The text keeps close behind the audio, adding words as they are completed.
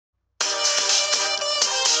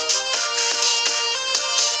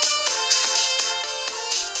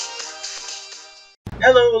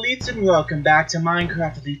Hello elites and welcome back to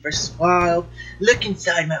Minecraft Elite vs. Wild. Look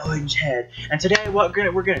inside my orange head. And today what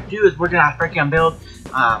we're gonna do is we're gonna freaking build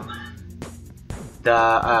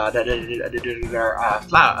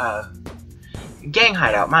gang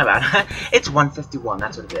hideout, my bad. It's 151,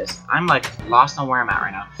 that's what it is. I'm like lost on where I'm at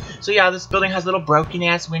right now. So yeah, this building has little broken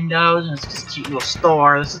ass windows and it's just a cute little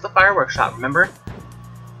store. This is the fireworks shop, remember?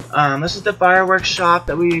 This is the fireworks shop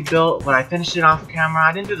that we built when I finished it off camera.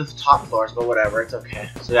 I didn't do the top floors, but whatever, it's okay.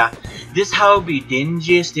 So yeah, this how be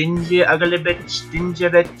stingy, ugly bitch, stingy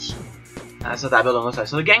bitch. That's what that building looks like.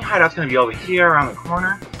 So the gang hideout's gonna be over here around the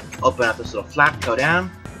corner. Open up this little flap, go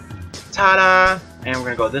down. Ta-da! And we're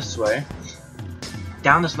gonna go this way.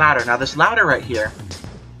 Down this ladder. Now this ladder right here,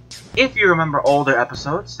 if you remember older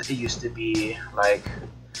episodes, it used to be like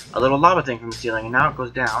a little lava thing from the ceiling, and now it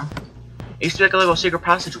goes down. It used to be like a little secret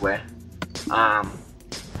passageway,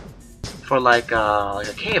 for like a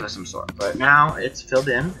cave of some sort. But now it's filled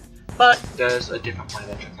in, but there's a different point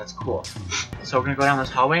of entrance. That's cool. So we're gonna go down this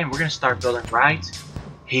hallway and we're gonna start building right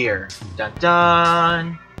here. Dun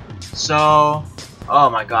dun. So, oh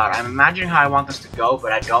my god, I'm imagining how I want this to go,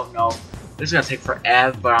 but I don't know. This is gonna take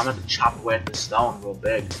forever. But I'm gonna chop away at the stone real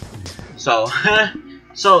big. So,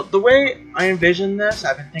 so the way I envision this,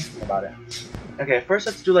 I've been thinking about it. Okay, first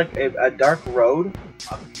let's do like a dark road,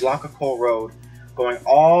 a block of coal road, going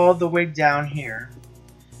all the way down here.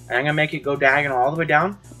 And I'm gonna make it go diagonal all the way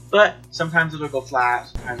down, but sometimes it'll go flat,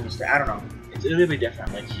 sometimes it'll stay, I don't know. It'll be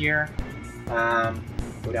different. Like here,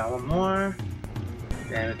 go down one more,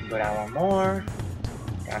 then we can go down one more,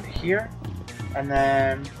 down to here, and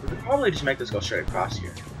then we could probably just make this go straight across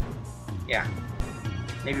here. Yeah,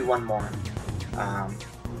 maybe one more.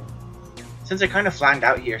 Since it kind of flattened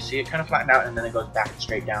out here, see, it kind of flattened out and then it goes back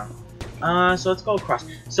straight down. So let's go across.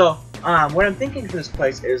 So, what I'm thinking for this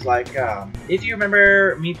place is like, if you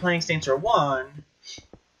remember me playing Saints Row 1,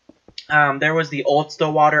 there was the old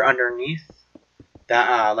Stillwater underneath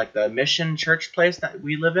that, like the mission church place that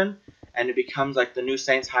we live in, and it becomes like the new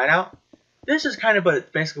Saints hideout. This is kind of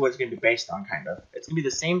basically what it's going to be based on, kind of. It's going to be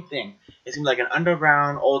the same thing. It's going to be like an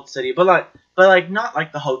underground old city, but like not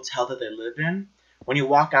like the hotel that they live in. When you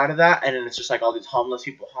walk out of that, and then it's just like all these homeless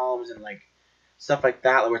people homes and like stuff like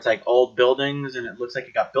that, where it's like old buildings and it looks like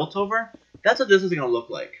it got built over. That's what this is going to look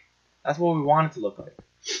like. That's what we want it to look like.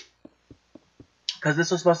 Because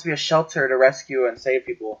this was supposed to be a shelter to rescue and save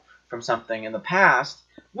people from something in the past,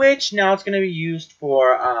 which now it's going to be used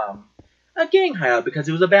for a gang hideout because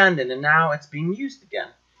it was abandoned and now it's being used again.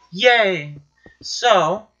 Yay!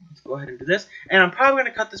 So, let's go ahead and do this. And I'm probably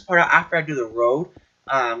going to cut this part out after I do the road.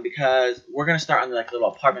 Because we're going to start on the like little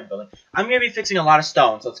apartment building. I'm going to be fixing a lot of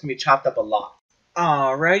stone, so it's going to be chopped up a lot.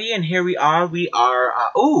 Alrighty, and here we are. We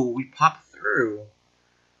popped through.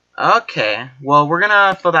 Okay, well, we're going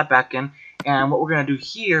to fill that back in. And what we're going to do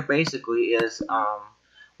here, basically, is,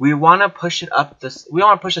 we want to push it up this, we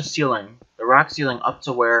want to push the ceiling, the rock ceiling, up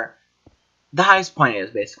to where the highest point is,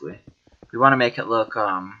 basically. We want to make it look,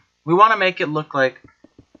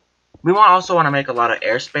 we also want to make a lot of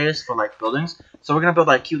airspace for like buildings. So we're going to build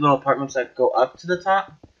like cute little apartments that go up to the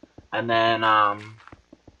top. And then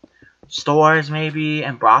stores maybe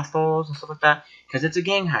and brothels and stuff like that. Because it's a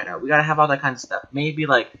gang hideout. We got to have all that kind of stuff. Maybe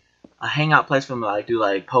like a hangout place for them to like do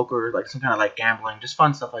like poker, like some kind of like gambling. Just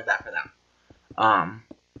fun stuff like that for them.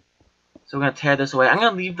 So we're going to tear this away. I'm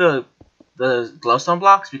going to leave the glowstone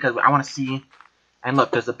blocks because I want to see. And look,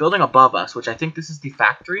 there's a building above us, which I think this is the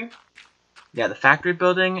factory. Yeah, the factory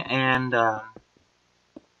building, and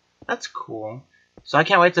that's cool. So I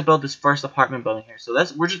can't wait to build this first apartment building here. So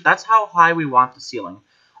that's how high we want the ceiling,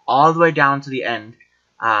 all the way down to the end.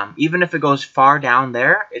 Even if it goes far down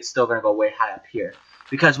there, it's still gonna go way high up here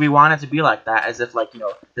because we want it to be like that, as if like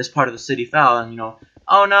this part of the city fell, and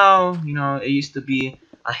oh no, it used to be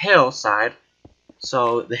a hillside,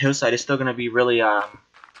 so the hillside is still gonna be really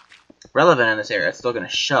relevant in this area. It's still gonna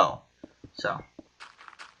show. So.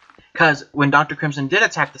 Because when Dr. Crimson did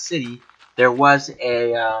attack the city, there was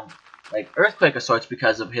a like earthquake of sorts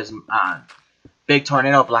because of his big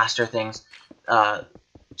tornado blaster things.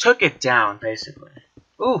 Took it down, basically.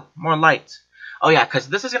 Ooh, more light. Oh yeah, because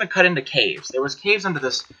this is going to cut into caves. There was caves under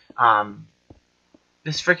this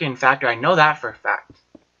this freaking factory. I know that for a fact.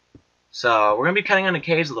 So we're going to be cutting into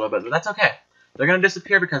caves a little bit, but that's okay. They're going to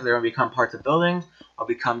disappear because they're going to become parts of buildings or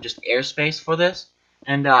become just airspace for this.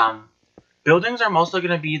 And buildings are mostly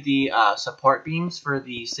going to be the support beams for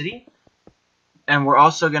the city. And we're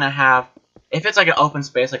also going to have, if it's like an open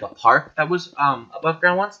space, like a park that was above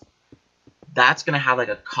ground once, that's going to have like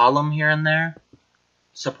a column here and there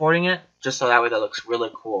supporting it, just so that way that looks really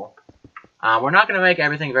cool. We're not going to make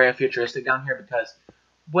everything very futuristic down here because,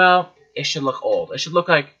 well, it should look old. It should look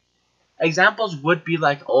like examples would be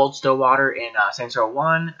like old Stillwater in Saints Row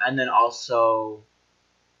 1, and then also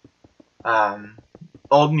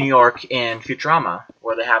old New York in Futurama,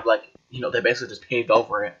 where they have like, you know, they basically just paved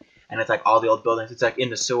over it, and it's like all the old buildings. It's like in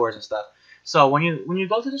the sewers and stuff. So when you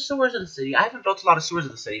go to the sewers of the city, I haven't built a lot of sewers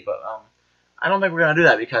of the city, but I don't think we're gonna do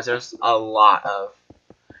that because there's a lot of.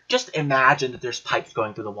 Just imagine that there's pipes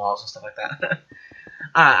going through the walls and stuff like that.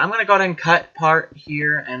 I'm gonna go ahead and cut part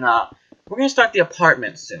here, and we're gonna start the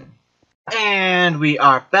apartment soon. And we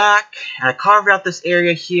are back. I carved out this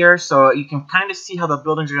area here so you can kind of see how the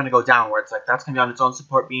buildings are going to go down, where it's like that's going to be on its own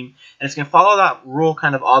support beam, and it's going to follow that rule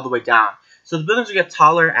kind of all the way down. So the buildings will get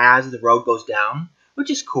taller as the road goes down, which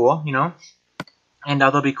is cool, you know. And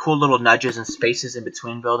there'll be cool little nudges and spaces in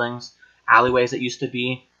between buildings, alleyways that used to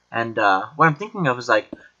be. And what I'm thinking of is like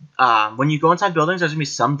when you go inside buildings, there's going to be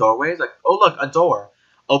some doorways, like, oh look, a door.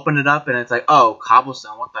 Open it up and it's like, oh,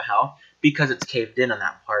 cobblestone, what the hell? Because it's caved in on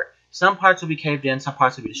that part. Some parts will be caved in, some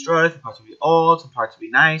parts will be destroyed, some parts will be old, some parts will be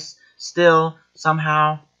nice, still,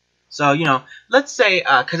 somehow. So, you know, let's say,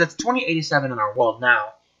 because it's 2087 in our world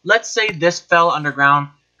now, let's say this fell underground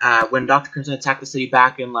when Dr. Crimson attacked the city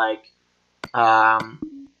back in, like,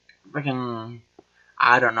 freaking,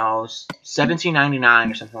 I don't know,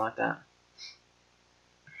 1799 or something like that.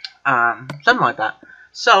 Something like that.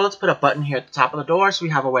 So, let's put a button here at the top of the door so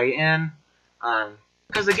we have a way in.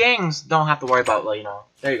 Because the gangs don't have to worry about, like, you know,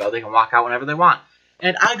 there you go, they can walk out whenever they want.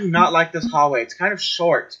 And I do not like this hallway. It's kind of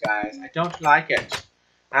short, guys. I don't like it.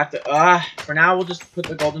 I have to, for now, we'll just put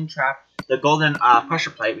the golden trap, the golden pressure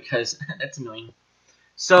plate, because it's annoying.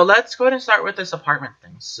 So let's go ahead and start with this apartment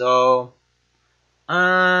thing. So,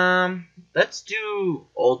 let's do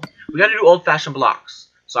we gotta do old-fashioned blocks.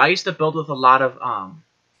 So I used to build with a lot of,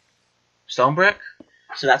 stone brick.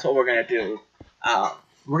 So that's what we're gonna do.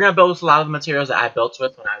 We're going to build with a lot of the materials that I built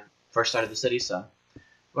with when I first started the city, so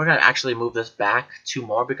we're going to actually move this back 2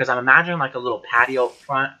 more, because I'm imagining like a little patio up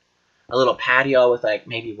front, a little patio with like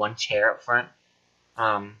maybe 1 chair up front.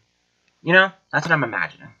 You know, that's what I'm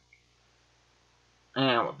imagining.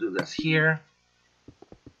 And we'll do this here.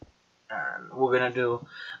 And we're going to do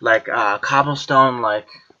like cobblestone, like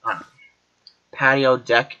patio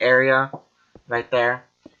deck area right there.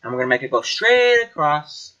 And we're going to make it go straight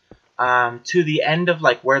across to the end of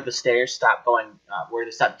like where the stairs stop going, where they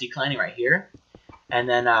stop declining right here, and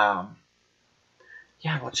then yeah,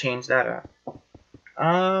 we'll change that up.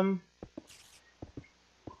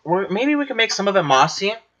 Maybe we can make some of it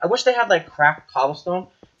mossy. I wish they had like cracked cobblestone,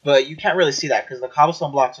 but you can't really see that because the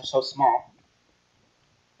cobblestone blocks are so small.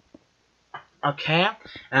 Okay,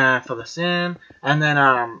 fill this in, and then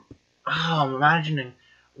I'm imagining,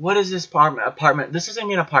 what is this apartment? This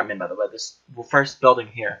isn't an apartment, by the way. This first building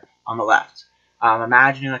here on the left. I'm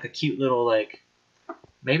imagining like a cute little, like,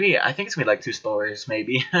 maybe, I think it's going to be like 2 stories,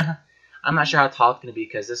 maybe. I'm not sure how tall it's going to be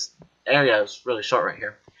because this area is really short right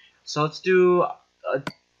here. So let's do,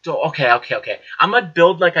 okay. I'm going to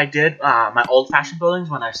build like I did my old-fashioned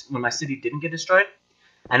buildings when my city didn't get destroyed.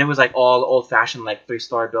 And it was like all old-fashioned, like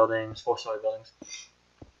 3-story buildings, 4-story buildings.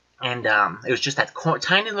 And it was just that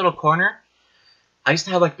tiny little corner. I used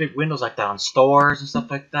to have like big windows like that on stores and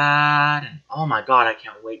stuff like that, and oh my god, I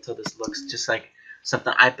can't wait till this looks just like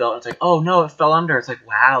something I built. It's like, oh no, it fell under. It's like,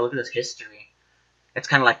 wow, look at this history. It's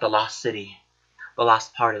kind of like the lost city, the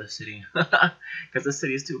lost part of the city, because the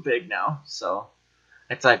city is too big now. So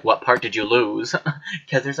it's like, what part did you lose?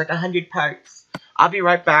 Because there's like 100 parts. I'll be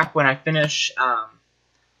right back when I finish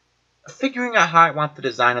figuring out how I want the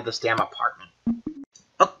design of this damn apartment.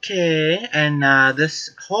 Okay, and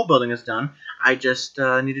this whole building is done. I just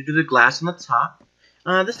need to do the glass on the top.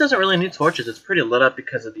 This doesn't really need torches. It's pretty lit up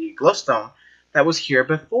because of the glowstone that was here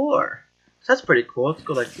before. So that's pretty cool. Let's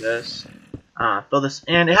go like this. Fill this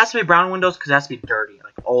in. It has to be brown windows because it has to be dirty,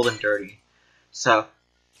 like old and dirty. So,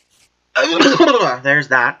 there's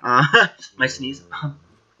that. My sneeze. I'm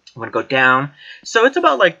going to go down. So it's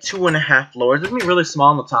about like 2.5 floors. It's going to be really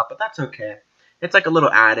small on the top, but that's okay. It's like a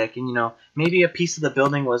little attic, and you know, maybe a piece of the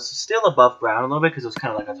building was still above ground a little bit because it was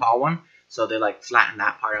kind of like a tall one. So they like flattened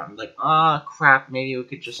that part out and like, oh crap, maybe we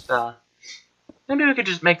could just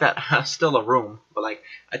make that still a room, but like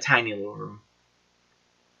a tiny little room.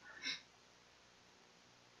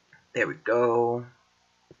 There we go.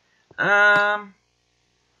 Yeah.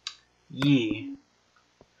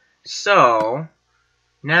 So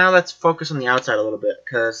now let's focus on the outside a little bit,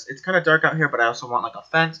 because it's kind of dark out here, but I also want like a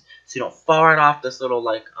fence so you don't fall right off this little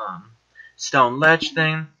like stone ledge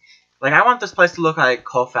thing. Like, I want this place to look like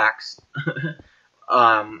Colfax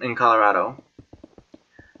in Colorado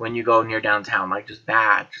when you go near downtown. Like, just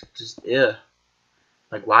bad. Just ew.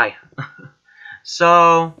 Like, why?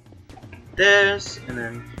 So, this, and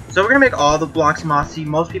then so we're gonna make all the blocks mossy.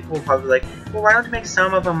 Most people will probably be like, well, why don't you make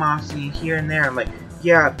some of them mossy here and there? I'm like,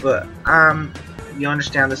 yeah, but you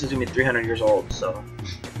understand this is gonna be 300 years old, so,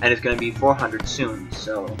 and it's gonna be 400 soon,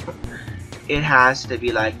 so it has to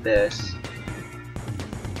be like this.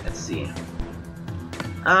 Let's see.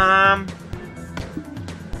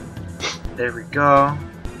 There we go.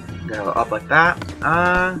 Go up like that.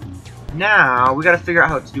 Now we gotta figure out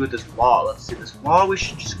how to do with this wall. Let's see, this wall we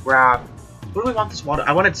should just grab. What do we want this wall to?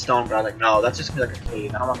 I wanted stone, but I was like, no, that's just gonna be like a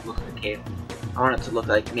cave. I don't want it to look like a cave. I want it to look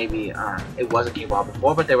like maybe it was a cave wall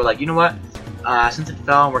before, but they were like, you know what? Since it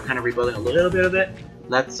fell, and we're kind of rebuilding a little bit of it.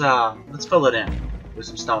 Let's fill it in with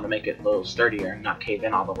some stone to make it a little sturdier and not cave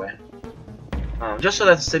in all the way. Just so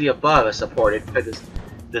that the city above is supported for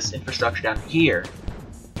this infrastructure down here.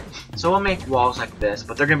 So we'll make walls like this,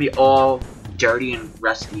 but they're gonna be all dirty and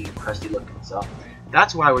rusty and crusty looking. So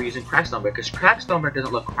that's why we're using cracked stone brick, because cracked stone brick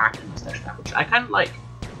doesn't look cracked in this texture pack, which I kind of like.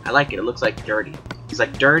 I like it. It looks like dirty. It's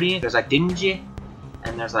like dirty. There's like dingy,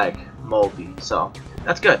 and there's like moldy. So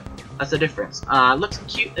that's good. That's the difference. Looks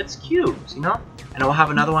cute. It's cute, you know. And we'll have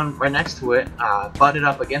another one right next to it, butted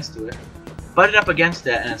up against it. Butted up against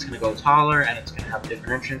it, and it's gonna go taller, and it's gonna have a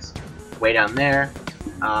different entrance way down there.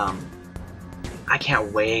 I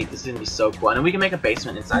can't wait. This is gonna be so cool. And then we can make a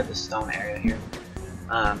basement inside this stone area here.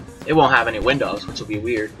 It won't have any windows, which will be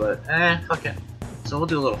weird, but fuck it. So we'll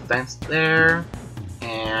do a little fence there,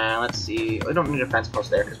 and let's see. We don't need a fence post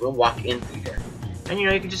there because we'll walk in through here. And you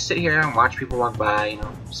know, you can just sit here and watch people walk by. You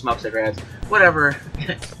know, smoke cigarettes, whatever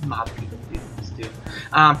mob people do.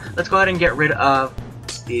 Let's go ahead and get rid of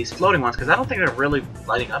these floating ones because I don't think they're really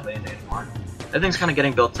lighting up anything anymore. Everything's kind of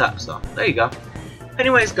getting built up. So there you go.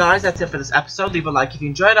 Anyways, guys, that's it for this episode. Leave a like if you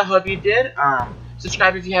enjoyed. I hope you did.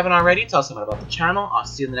 Subscribe if you haven't already. Tell someone about the channel. I'll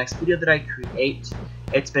see you in the next video that I create.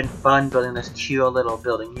 It's been fun building this cute little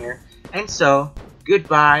building here. And so,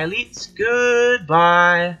 goodbye, elites.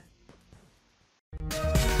 Goodbye.